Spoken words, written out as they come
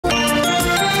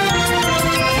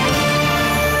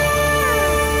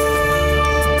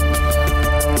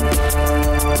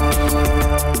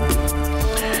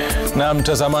Na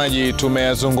mtazamaji,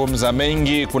 tumeyazungumza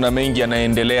mengi, kuna mengi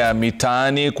yanaendelea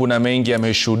mitaani, kuna mengi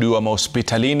yameshuhudiwa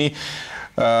mahospitalini.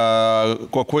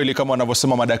 Kwa kweli kama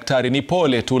wanavyosema madaktari ni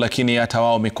pole tu, lakini hata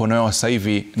wao mikono yao sasa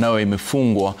hivi nayo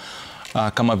imefungwa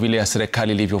kama vile ya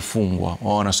serikali ilivyofungwa.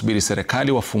 Wao wanasubiri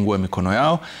serikali wafungue mikono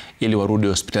yao ili warudi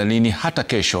hospitalini hata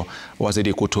kesho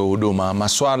wazidi kutoa huduma.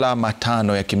 Maswala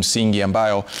matano ya kimsingi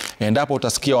ambayo endapo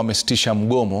utasikia wamesitisha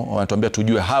mgomo, wanatuambia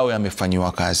tujue hao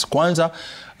yamefanywa kazi. Kwanza,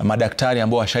 madaktari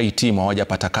ambao washahitimu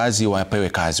hawajapata kazi wapewe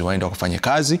kazi, waende wakafanye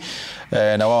kazi.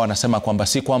 Na wao wanasema kwamba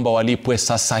si kwamba walipwe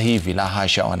sasa hivi, la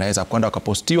hasha, wanaweza kwenda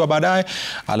wakapostiwa baadaye,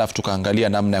 alafu tukaangalia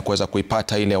namna ya kuweza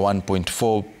kuipata ile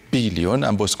 1.4 bilioni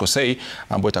ambayo sikosei,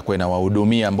 ambayo itakuwa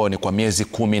inawahudumia ambao ni kwa miezi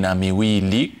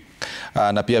 12.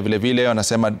 Na pia vile vile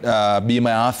wanasema bima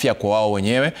ya afya kwa wao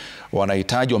wenyewe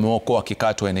wanahitaji, wameokoa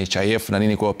wakikatwa NHIF na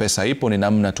nini, kwa pesa ipo, ni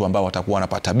namna tu ambao watakuwa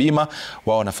wanapata bima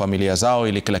wao na familia zao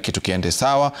ili kila kitu kiende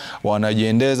sawa.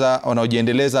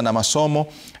 Wanaojiendeleza na masomo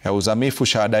ya uzamifu,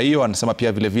 shahada hiyo, wanasema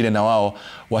pia vile vile na wao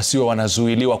wasiwe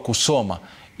wanazuiliwa kusoma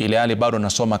ile hali bado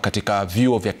nasoma katika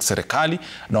vyuo vya serikali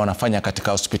na wanafanya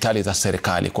katika hospitali za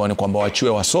serikali. Kwa hiyo kwamba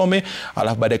wachiwe wasome,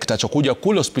 alafu baadaye kitachokuja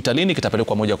kule hospitalini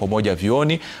kitapelekwa moja kwa moja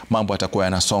vyuoni, mambo yatakuwa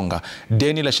yanasonga.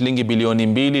 Deni la shilingi bilioni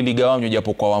 2 ligawanywe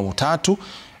japo kwa awamu 3,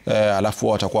 alafu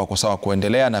watakuwa kwa sawa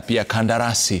kuendelea. Na pia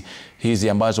kandarasi hizi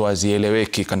ambazo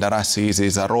hazieleweki, kandarasi hizi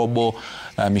za robo,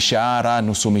 mishahara,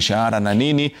 nusu mishahara na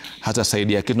nini, hata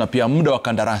saidia kitu. Na pia muda wa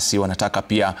kandarasi wanataka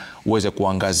pia uweze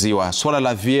kuangaziwa. Swala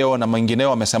la vyeo na mengineo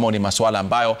wamesema ni masuala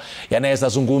ambayo yanaweza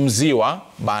zungumziwa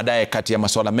baadaye kati ya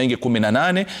masuala mengi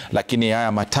 18, lakini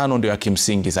haya matano ndio ya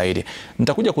kimsingi zaidi.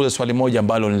 Nitakuja kuuliza swali moja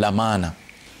ambalo ni la maana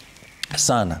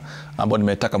sana, ambalo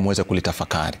nimetaka muweze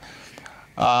kulitafakari.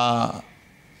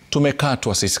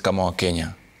 Tumekatwa sisi kama Wakenya,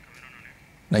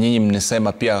 na nyinyi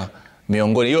mnasema pia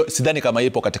miongoni, hiyo sidhani kama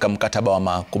ipo katika mkataba wa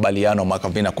makubaliano mwaka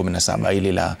 2017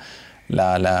 ili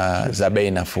la za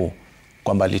bei nafuu,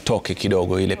 kwamba litoke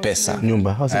kidogo ile pesa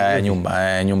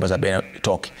nyumba za bei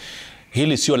toke.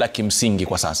 Hili sio la kimsingi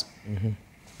kwa sasa.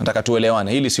 Nataka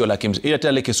tuelewane, hili sio la kimsingi. Ile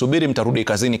tena likisubiri mtarudi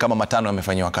kazini kama matano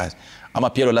yamefanywa kazi, ama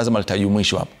pia hilo lazima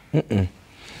litajumuishwa hapo.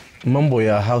 Mambo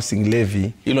ya housing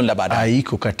levy hilo la baadaye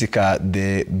haiko katika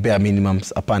the bare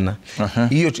minimums, hapana.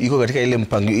 Hiyo iko katika ile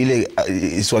mpango, ile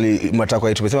swali matakwa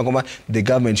yetu. Tumesema kwamba the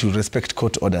government should respect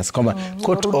court orders, kwamba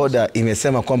court order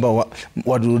imesema kwamba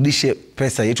warudishe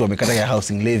pesa yetu wamekata ya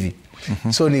housing levy.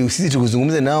 So ni sisi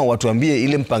tukuzungumze nao watuambie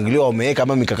ile mpangilio wameweka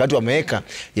ama mikakati wameweka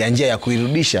ya njia ya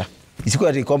kuirudisha, isikuwa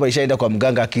ati kwamba ishaenda kwa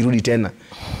mganga akirudi tena.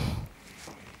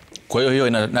 Kwa hiyo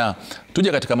na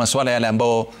tuje katika masuala yale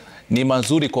ambao ni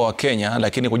mazuri kwa Wakenya,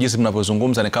 lakini kwa jinsi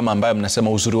mnavyozungumza ni kama ambayo mnasema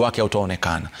uzuri wake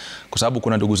hautaonekana. Kwa sababu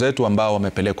kuna ndugu zetu ambao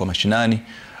wamepelekwa mashinani,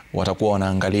 watakuwa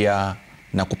wanaangalia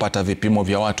na kupata vipimo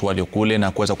vya watu walio kule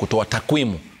na kuweza kutoa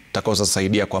takwimu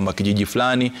takazosaidia kwamba kijiji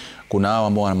fulani kuna hao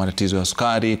ambao wana matatizo ya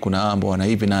sukari, kuna hao ambao wana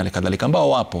hivi na kadhalika, ambao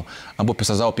wapo ambao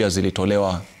pesa zao pia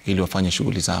zilitolewa ili wafanye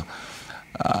shughuli zao.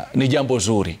 Ni jambo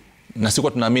zuri, na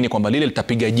sikuwa tunaamini kwamba lile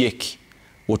litapiga jeki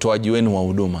utoaji wenu wa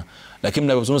huduma, lakini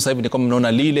mnavyozungumza sasa hivi ni kama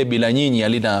mnaona lile bila nyinyi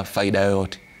halina faida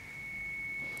yoyote.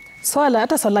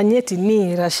 Hata swala nyeti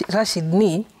ni Rashid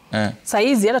ni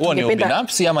saizi hata tungependa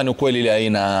binafsi ama ni ukweli ile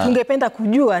haina, tungependa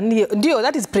kujua ndio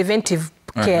that is preventive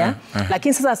care.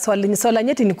 Lakini sasa swala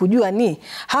nyeti ni kujua ni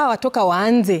hawa watoka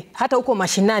waanze hata huko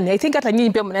mashinani. I think hata nyinyi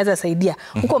pia mnaweza saidia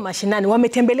huko mashinani.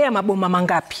 Wametembelea maboma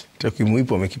mangapi? Takwimu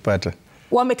ipo wamekipata.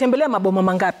 Wametembelea maboma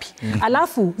mangapi?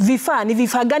 Alafu ni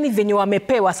vifaa gani venye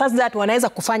wamepewa sasa that wanaweza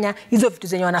kufanya hizo vitu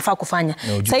zenye wanafaa kufanya.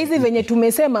 Sasa hizi venye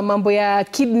tumesema mambo ya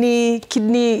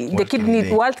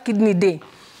World Kidney Day.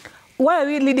 Why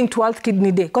are we leading to World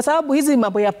Kidney Day? Kwa sababu hizi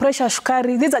mambo ya pressure,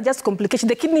 sukari, these are just complications.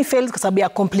 The kidney fails kwa sababu ya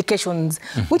complications,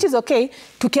 which is okay.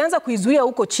 Tukianza kuizuia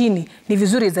huko chini ni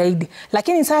vizuri zaidi.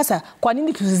 Lakini sasa kwa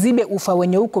nini tuzizibe ufa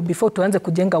wenye huko before tuanze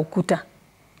kujenga ukuta?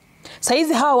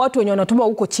 Saizi hawa watu wenye wanatuma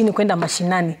huko chini kwenda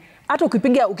mashinani, hata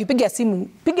ukipiga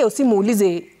simu,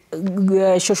 ulize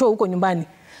shosho huko nyumbani,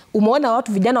 umeona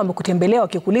watu vijana wamekutembelea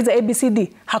wakikuuliza ABCD?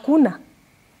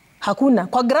 Hakuna.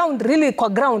 Kwa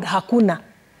ground hakuna.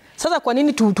 Sasa kwa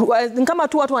nini kama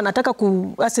tu watu wanataka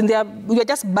we are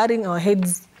just burying our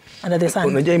heads under the sun.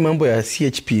 Unajua mambo ya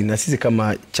CHP, na sisi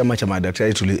kama chama cha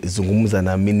madaktari tulizungumza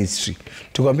na ministry.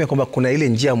 Tukamwambia kwamba kuna ile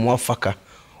njia mwafaka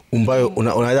ambayo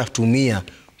unaweza kutumia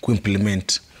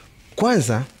kuimplement.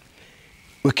 Kwanza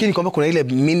wekeni kwamba kuna ile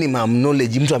minimum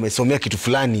knowledge, mtu amesomea kitu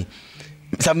fulani,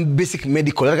 some basic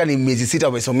medical, hata ni miezi 6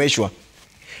 amesomeshwa.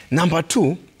 Number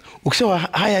 2, ukishawa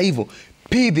haya hivyo,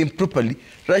 pay them properly.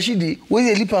 Rashidi,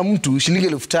 wewe lipa mtu shilingi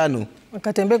 5,000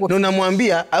 akatembea na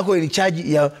unamwambia ako ni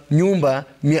charge ya nyumba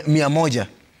 100.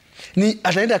 Ni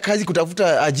ataenda kazi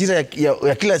kutafuta ajira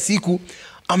ya kila siku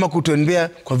ama kutembea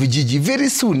kwa vijiji very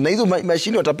soon, na hizo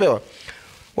mashini watapewa.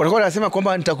 Watakuwa wanasema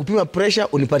kwamba nitakupima pressure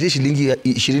unipatie shilingi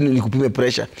 20 nikupime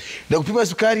pressure. Nitakupima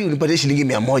sukari unipatie shilingi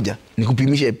 100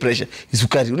 nikupimishe pressure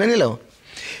sukari. Unanielewa?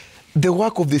 The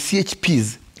work of the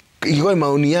CHPs, ingekuwa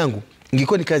maoni yangu,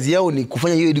 ingekuwa ni kazi yao ni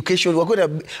kufanya hiyo education, wako na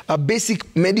a basic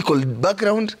medical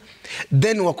background,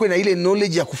 then wako na ile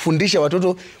knowledge ya kufundisha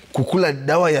watoto kukula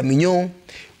dawa ya minyoo,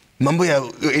 mambo ya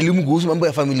elimu kuhusu mambo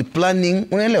ya family planning,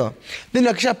 unaelewa? Then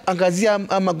wakisha angazia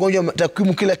magonjwa,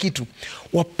 takwimu, kila kitu,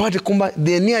 wapate kwamba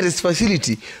the nearest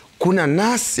facility kuna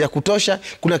nurse ya kutosha,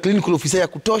 kuna clinical officer ya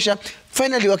kutosha.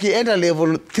 Finally wakienda level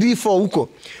 3 4 huko,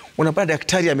 unapata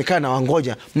daktari amekaa na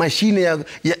wangoja, mashine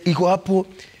iko hapo,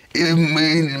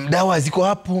 dawa ziko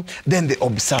hapo, then they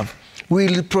observe. We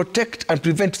will protect and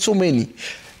prevent so many.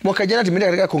 Mwaka jana tumeenda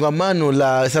katika kongamano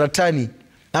la saratani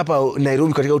hapa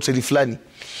Nairobi katika hoteli fulani.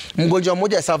 Mgonjwa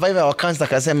mmoja survivor wa cancer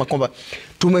akasema kwamba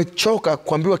tumechoka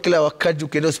kuambiwa kila wakati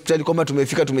ukienda hospitali kwamba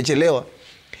tumefika, tumechelewa.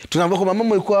 Tunaambiwa kwamba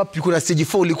mama ulikuwa wapi, kuna stage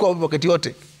 4 ulikuwa wapi wakati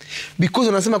wote. Because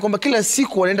unasema kwamba kila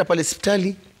siku wanaenda pale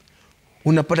hospitali,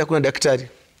 unapata kuna daktari.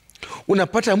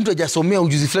 Unapata mtu hajasomea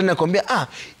ujuzi fulani na kwambia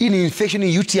hii ni infection,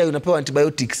 ni UTI, unapewa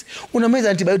antibiotics. Unameza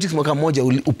antibiotics mwaka mmoja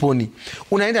uponi.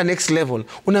 Unaenda next level.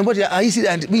 Unaambiwa hii si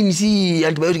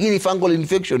antibiotic, hii ni fungal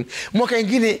infection. Mwaka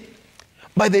mwingine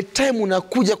by the time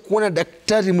unakuja kuona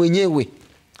daktari mwenyewe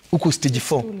uko stage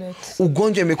 4.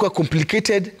 Ugonjwa imekuwa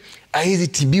complicated, haizi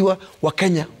tibiwa,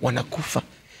 Wakenya wanakufa.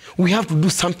 We have to do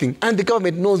something and the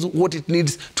government knows what it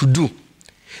needs to do.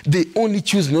 They only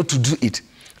choose not to do it.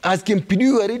 As KMPD,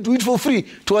 we are ready to do it for free.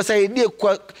 Tuwasaidia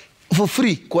for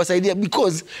free, kuwasaidia,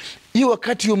 because hiyo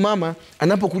wakati hiyo mama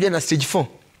anapokuja na stage 4,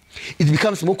 it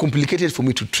becomes more complicated for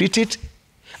me to treat it.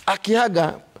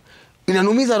 Akiaga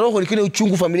inanumiza roho, nikine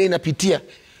uchungu familia inapitia.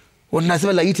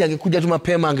 Wanasema laiti angekuja tu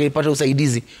mapema angepata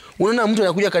usaidizi. Unaona mtu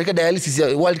anakuja katika dialysis ya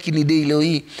World Kidney Day leo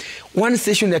hii. One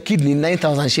session ya kidney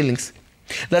 9,000 shillings.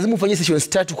 Lazima ufanye sessions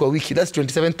 3 kwa wiki. That's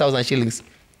 27,000 shillings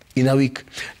in a week.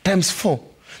 Times 4.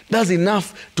 That's enough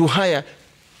to hire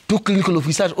 2 clinical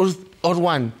officers or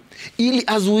 1. Ili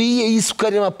azuie hii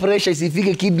sukari ama pressure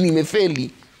isifike kidney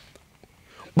imefeli.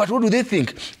 But what do they think?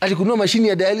 Ati kununua mashini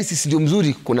ya dialysis ndio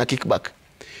mzuri, kuna kickback.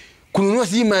 Kununua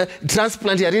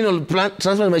transplant ya renal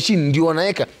transplant machine ndio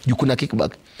wanaeka, juu kuna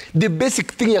kickback. The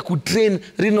basic thing ya kutrain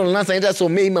renal nurse aenda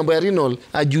somei mambo ya renal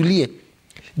ajulie.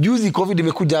 Juzi COVID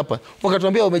imekuja hapa,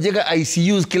 wakatuambia wamejenga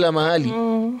ICUs kila mahali.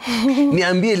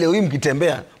 Niambie leo hii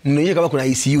mkitembea mnaonyesha kama kuna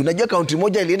ICU. Najua kaunti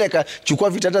moja ilienda ikachukua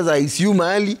vitanda za ICU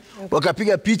mahali,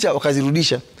 wakapiga picha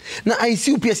wakazirudisha. Na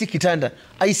ICU pia si kitanda.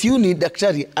 ICU ni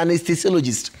daktari,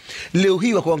 anesthesiologist. Leo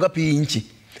hii wako wangapi hii nchi?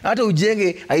 Hata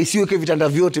ujenge ICU ke vitanda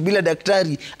vyote bila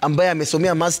daktari ambaye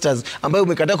amesomea masters, ambaye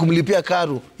umekataa kumlipia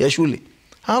karo ya shule.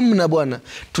 Hamna bwana.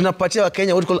 Tunapatia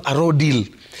Wakenya what we call a raw deal.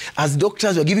 As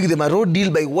doctors, we are giving them a raw deal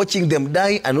by watching them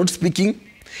die and not speaking.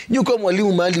 Yuko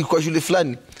mwalimu mahali kwa shule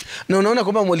fulani, na unaona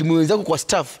kwamba mwalimu wenzako kwa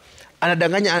staff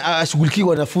anadanganya ashughulikie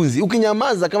wanafunzi.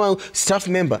 Ukinyamaza kama staff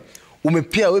member,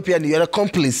 umepia wewe pia ni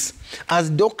accomplice.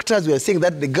 As doctors, we are saying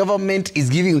that the government is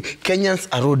giving Kenyans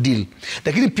a raw deal.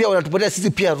 Lakini pia wanatupatia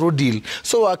sisi pia raw deal.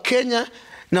 So Wakenya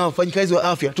na wafanyikazi wa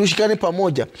afya tushikane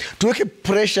pamoja, tuweke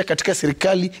pressure katika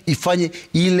serikali ifanye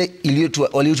ile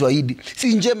waliotuahidi. Si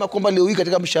njema kwamba leo hii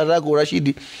katika mshahara wako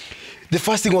Rashidi, the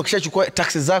first thing wakishachukua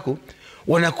taxes zako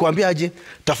wanakuambia aje,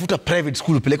 tafuta private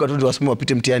school peleka watoto wasome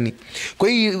wapite mtihani. Kwa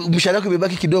hiyo mshahara wako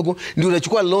imebaki kidogo, ndio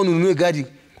unachukua loan ununue gari.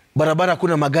 Barabara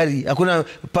hakuna magari, hakuna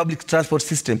public transport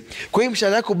system. Kwa hiyo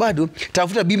mshahara wako bado,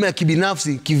 tafuta bima ya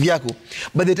kibinafsi kivyako.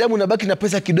 By the time unabaki na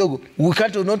pesa kidogo,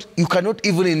 you cannot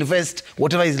even invest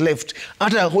whatever is left.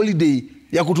 Hata holiday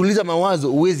ya kutuliza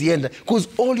mawazo uwezi enda, because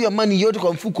all your money yote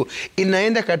kwa mfuko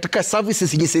inaenda katika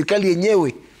services yenye serikali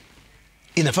yenyewe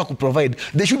inafaa kuprovide.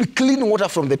 They should clean water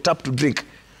from the tap to drink.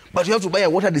 But you have to buy a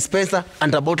water dispenser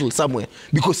and a bottle somewhere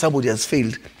because somebody has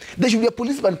failed. There should be a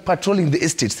policeman patrolling the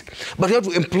estates. But you have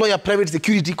to employ a private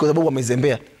security kwa sababu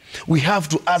wamezembea. We have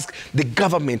to ask the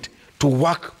government to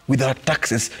work with our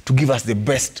taxes to give us the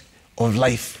best of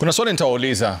life. Kuna swali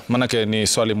nitauliza, manake ni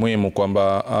swali muhimu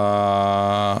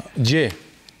kwamba je,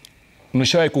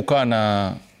 mnishawahi kukaa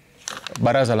na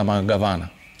baraza la magavana?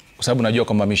 Kwa sababu najua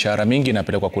kwamba mishahara mingi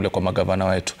inapelekwa kule kwa magavana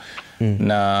wetu.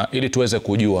 Na ili tuweze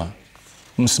kujua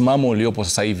msimamo uliopo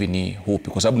sasa hivi ni upi,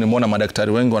 kwa sababu nimeona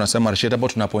madaktari wengi wanasema Rashid, hapo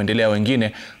tunapoendelea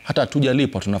wengine hata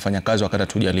hatujalipwa, tunafanya kazi wakati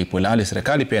hatujalipwa, ila hali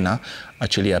serikali pia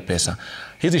inaachilia pesa.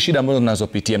 Hizi shida ambazo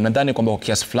tunazopitia, mnadhani kwamba kwa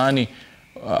kiasi fulani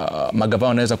magavana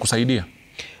wanaweza kusaidia?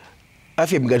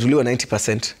 Afya imegatuliwa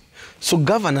 90%. So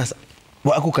governors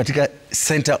wako katika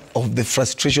center of the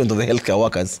frustration of the healthcare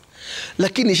workers.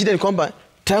 Lakini shida ni kwamba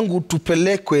tangu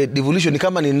tupelekwe devolution,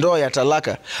 kama ni ndoa ya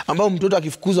talaka ambao mtoto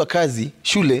akifukuzwa kazi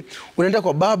shule unaenda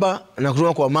kwa baba na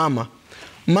kutoka kwa mama,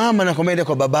 mama na kwambia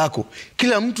kwa babako,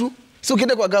 kila mtu. So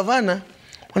ukienda kwa gavana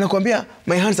wanakuambia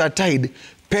my hands are tied,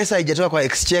 pesa haijatoka kwa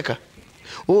exchequer.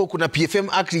 Kuna PFM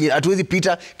act hatuwezi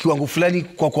pita kiwango fulani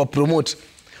kwa promote.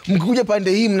 Mkikuja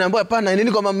pande hii mnaambia hapana,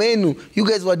 endeni kwa mama yenu, you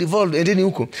guys were devolved, endeni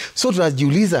huko. So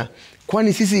tunajiuliza,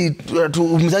 kwani sisi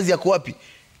mzazi yako wapi?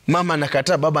 Mama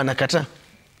anakataa, baba anakataa.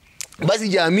 Basi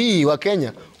jamii wa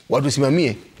Kenya watu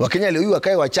simamie. Wa Kenya leo hii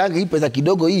wakae wachange hii pesa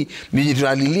kidogo hii mimi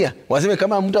tunalilia. Waseme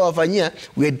kama mtu awafanyia,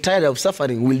 we are tired of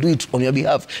suffering, we'll do it on your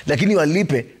behalf. Lakini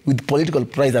walipe with political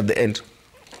price at the end.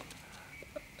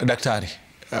 Daktari,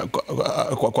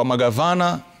 kwa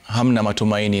magavana hamna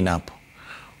matumaini napo.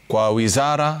 Kwa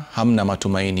wizara hamna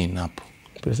matumaini napo.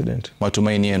 President,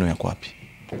 matumaini yenu yako wapi?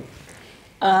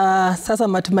 Sasa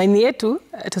matumaini yetu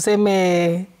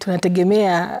tuseme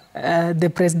tunategemea the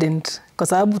president, kwa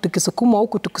sababu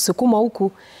tukisukuma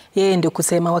huku yeye ndio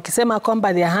kusema. Wakisema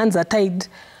kwamba their hands are tied,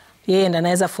 yeye ndiye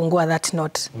anaweza fungua that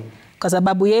note, kwa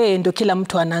sababu yeye ndio kila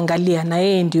mtu anaangalia na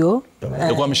yeye ndio.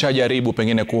 Kwa mshajaribu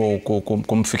pengine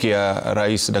kumfikia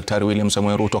Rais Daktari William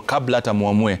Samoei Ruto kabla hata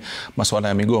muamue masuala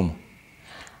ya migomo?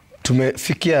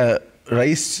 Tumefikia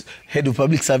Rais, Head of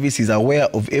Public Service is aware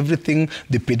of everything.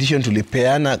 The petition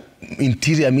tulipeana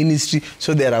Interior Ministry,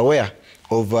 so they are aware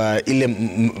of ile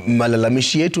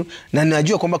malalamishi yetu, na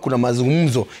najua kwamba kuna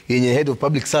mazungumzo yenye Head of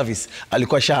Public Service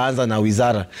alikuwa shaanza na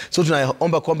wizara. So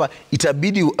tunaomba kwamba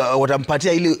itabidi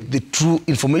watampatia ile the true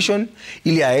information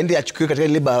ili aende achukue katika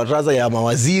ile baraza ya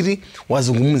mawaziri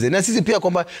wazungumze. Na sisi pia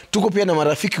kwamba tuko pia na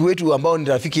marafiki wetu ambao ni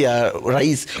rafiki ya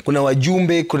rais, kuna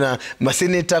wajumbe, kuna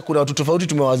maseneta, kuna watu tofauti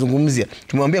tumewazungumzia.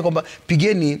 Tumemwambia kwamba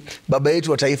pigeni baba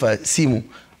yetu wa taifa simu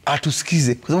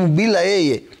atusikize, kwa sababu bila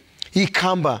yeye hii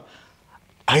kamba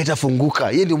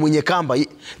haitafunguka. Yeye ndio mwenye kamba.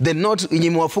 The note yenye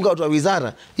mwafunga watu wa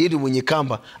wizara, yeye ndio mwenye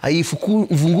kamba.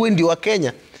 Aifungue ndio wa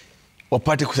Kenya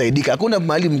wapate kusaidika. Hakuna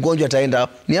mahali mgonjwa ataenda,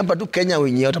 ni hapa tu Kenya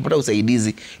wenyewe watapata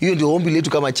usaidizi. Hiyo ndio ombi letu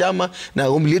kama chama na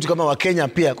ombi letu kama Wakenya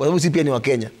pia, kwa sababu sisi pia ni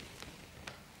Wakenya.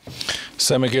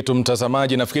 Sema kitu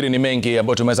mtazamaji, nafikiri ni mengi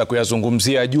ambayo tumeweza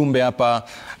kuyazungumzia. Jumbe hapa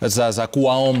za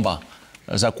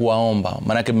kuwaomba.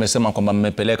 Maanake mmesema kwamba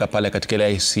mmepeleka pale katika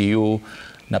ile ICU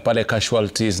na pale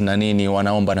casualties na nini,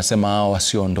 wanaomba, nasema hao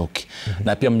wasiondoki.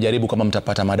 Na pia mjaribu kama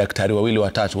mtapata madaktari 2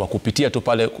 3 wa kupitia tu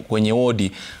pale kwenye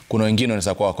wodi, kuna wengine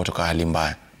wanaweza kuwa kutoka hali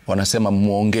mbaya. Wanasema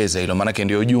muongeze hilo, maana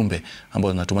ndio ujumbe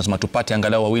ambao tunasema tupate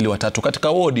angalau 2 3 katika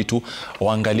wodi tu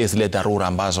waangalie zile dharura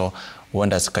ambazo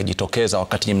huenda zikajitokeza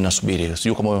wakati mnasubiri.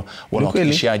 Sio kama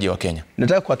wanahakikishaje wa Kenya.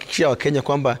 Nataka kuhakikishia wa Kenya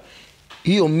kwamba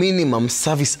hiyo minimum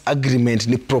service agreement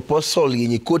ni proposal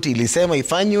yenye koti ilisema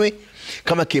ifanywe.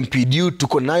 Kama KMPDU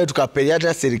tuko nayo,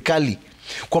 tukapeleka serikali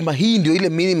kwamba hii ndio ile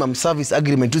minimum service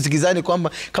agreement. Tusikizane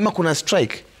kwamba kama kuna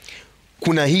strike,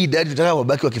 kuna hii idadi tunataka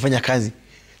wabaki wakifanya kazi.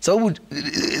 Sababu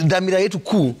dhamira yetu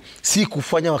kuu si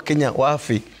kufanya Wakenya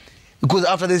wafe. Because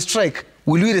after the strike,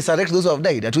 will we resurrect those who have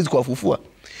died? Hatuwezi kuwafufua.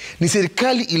 Ni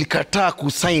serikali ilikataa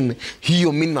kusign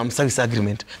hiyo minimum service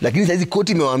agreement. Lakini sasa hizi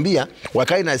koti imewaambia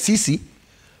wakae na sisi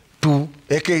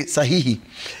tuweke sahihi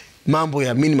mambo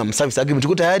ya minimum service agreement.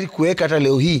 Tuko tayari kuweka hata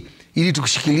leo hii ili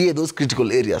tukushikilie those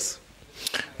critical areas.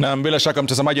 Na bila shaka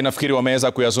mtazamaji, nafikiri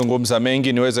wameweza kuyazungumza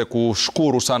mengi. Niweze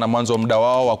kushukuru sana mwanzo muda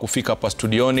wao wa kufika hapa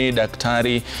studioni.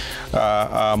 Daktari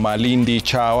Malindi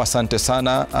Chawa, asante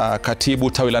sana.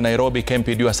 Katibu tawi la Nairobi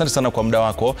KMPDU, asante sana kwa muda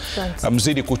wako.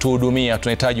 Mzidi kutuhudumia,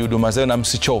 tunahitaji huduma zenu na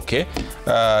msichoke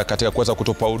katika kuweza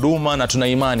kutupa huduma, na tuna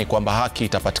imani kwamba haki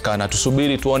itapatikana.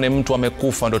 Tusubiri tuone mtu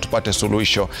amekufa ndio tupate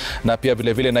suluhisho. Na pia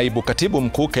vile vile naibu katibu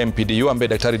mkuu KMPDU ambaye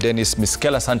Daktari Dennis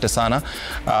Miskela, asante sana.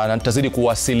 Na nitazidi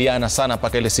kuwasiliana sana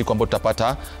mpaka ile siku ambayo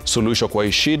tutapata suluhisho kwa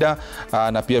hii shida.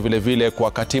 Na pia vile vile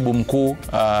kwa katibu mkuu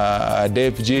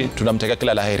DFG tunamtakia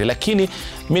kila laheri. Lakini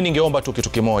mimi ningeomba tu kitu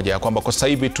kimoja, kwamba kwa sasa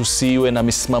hivi tusiwe na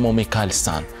misimamo mikali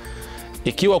sana.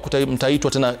 Ikiwa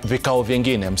mtaitwa tena vikao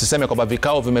vingine, msiseme kwamba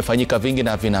vikao vimefanyika vingi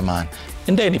na havina maana.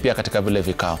 Endeni pia katika vile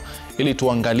vikao ili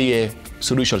tuangalie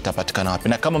suluhisho litapatikana wapi.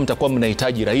 Na kama mtakuwa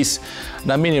mnahitaji rais,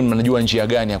 na mimi mnajua njia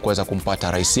gani ya kuweza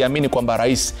kumpata rais. Siamini kwamba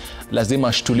rais lazima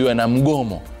ashtuliwe na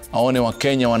mgomo, aone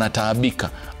Wakenya wanataabika,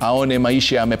 aone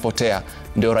maisha yamepotea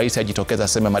ndio rais ajitokeza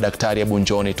aseme madaktari hebu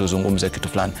njooni tuzungumze kitu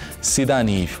fulani.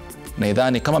 Sidhani hivyo.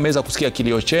 Naidhani kama ameweza kusikia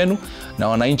kilio chenu na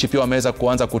wananchi pia wameweza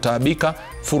kuanza kutaabika,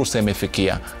 fursa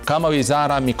imefikia. Kama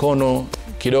wizara mikono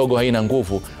kidogo haina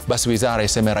nguvu, basi wizara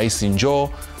iseme rais njoo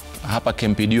hapa,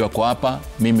 KMPDU kwa hapa,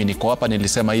 mimi niko hapa,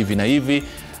 nilisema hivi na hivi,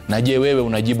 na je wewe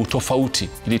unajibu tofauti,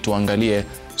 ili tuangalie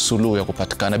suluhu ya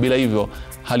kupatikana. Bila hivyo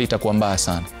hali itakuwa mbaya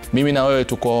sana. Mimi na wewe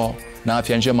tuko na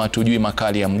afya njema, hatujui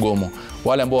makali ya mgomo.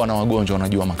 Wale ambao wana wagonjwa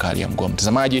wanajua makali ya mgomo.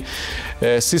 Mtazamaji,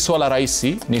 si swala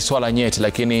rahisi, ni swala nyeti,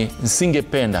 lakini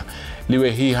nisingependa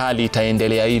liwe hii hali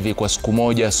itaendelea hivi kwa siku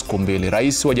moja, siku mbili.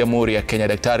 Rais wa Jamhuri ya Kenya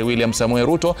Daktari William Samoei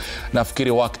Ruto,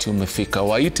 nafikiri wakati umefika.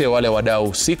 Waite wale wadau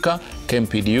husika,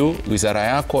 KMPDU, wizara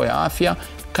yako ya afya,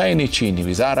 kaeni chini,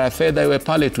 wizara ya fedha iwe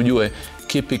pale, tujue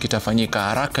kipi kitafanyika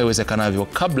haraka iwezekanavyo,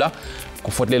 kabla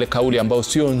kufuatilia ile kauli ambayo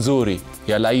sio nzuri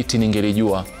ya laiti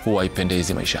ningelijua, huwa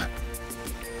haipendezi maishani.